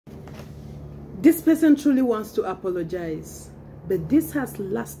This person truly wants to apologize, but this has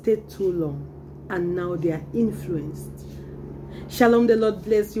lasted too long, and now they are influenced. Shalom, the Lord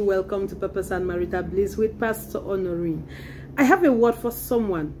bless you. Welcome to Purpose and Marital Bliss with Pastor Honorine. I have a word for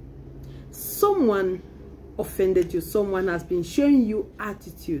someone. Someone offended you. Someone has been showing you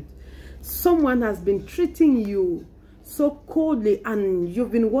attitude. Someone has been treating you so coldly, and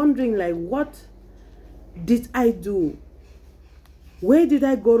you've been wondering, like, what did I do? Where did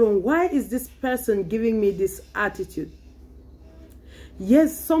I go wrong? Why is this person giving me this attitude?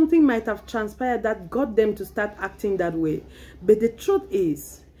 Yes, something might have transpired that got them to start acting that way. But the truth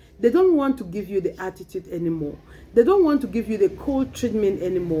is, they don't want to give you the attitude anymore. They don't want to give you the cold treatment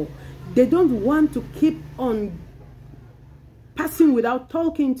anymore. They don't want to keep on passing without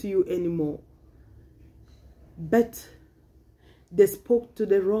talking to you anymore. But they spoke to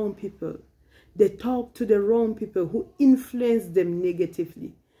the wrong people. They talked to the wrong people who influenced them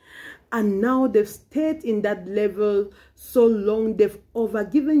negatively. And now they've stayed in that level so long, they've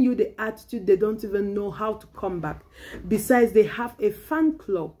overgiven you the attitude, they don't even know how to come back. Besides, they have a fan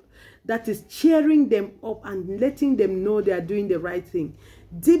club that is cheering them up and letting them know they are doing the right thing.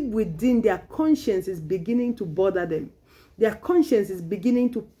 Deep within, their conscience is beginning to bother them. Their conscience is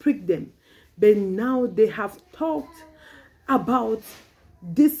beginning to prick them. But now they have talked about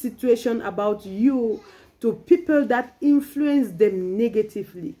this situation, about you, to people that influence them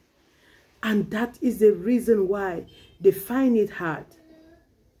negatively. And that is the reason why they find it hard.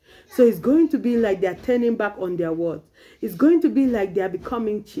 So it's going to be like they're turning back on their words. It's going to be like they're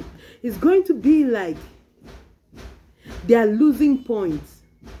becoming cheap. It's going to be like they're losing points.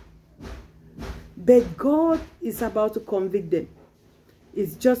 But God is about to convict them.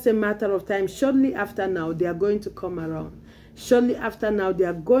 It's just a matter of time. Shortly after now, they are going to come around. Shortly after now, they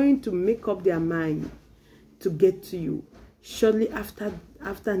are going to make up their mind to get to you. Shortly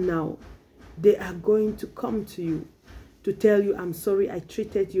after now, they are going to come to you to tell you, I'm sorry I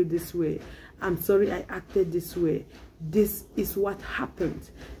treated you this way. I'm sorry I acted this way. This is what happened.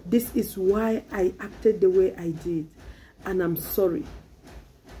 This is why I acted the way I did. And I'm sorry.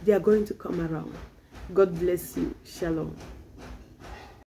 They are going to come around. God bless you. Shalom.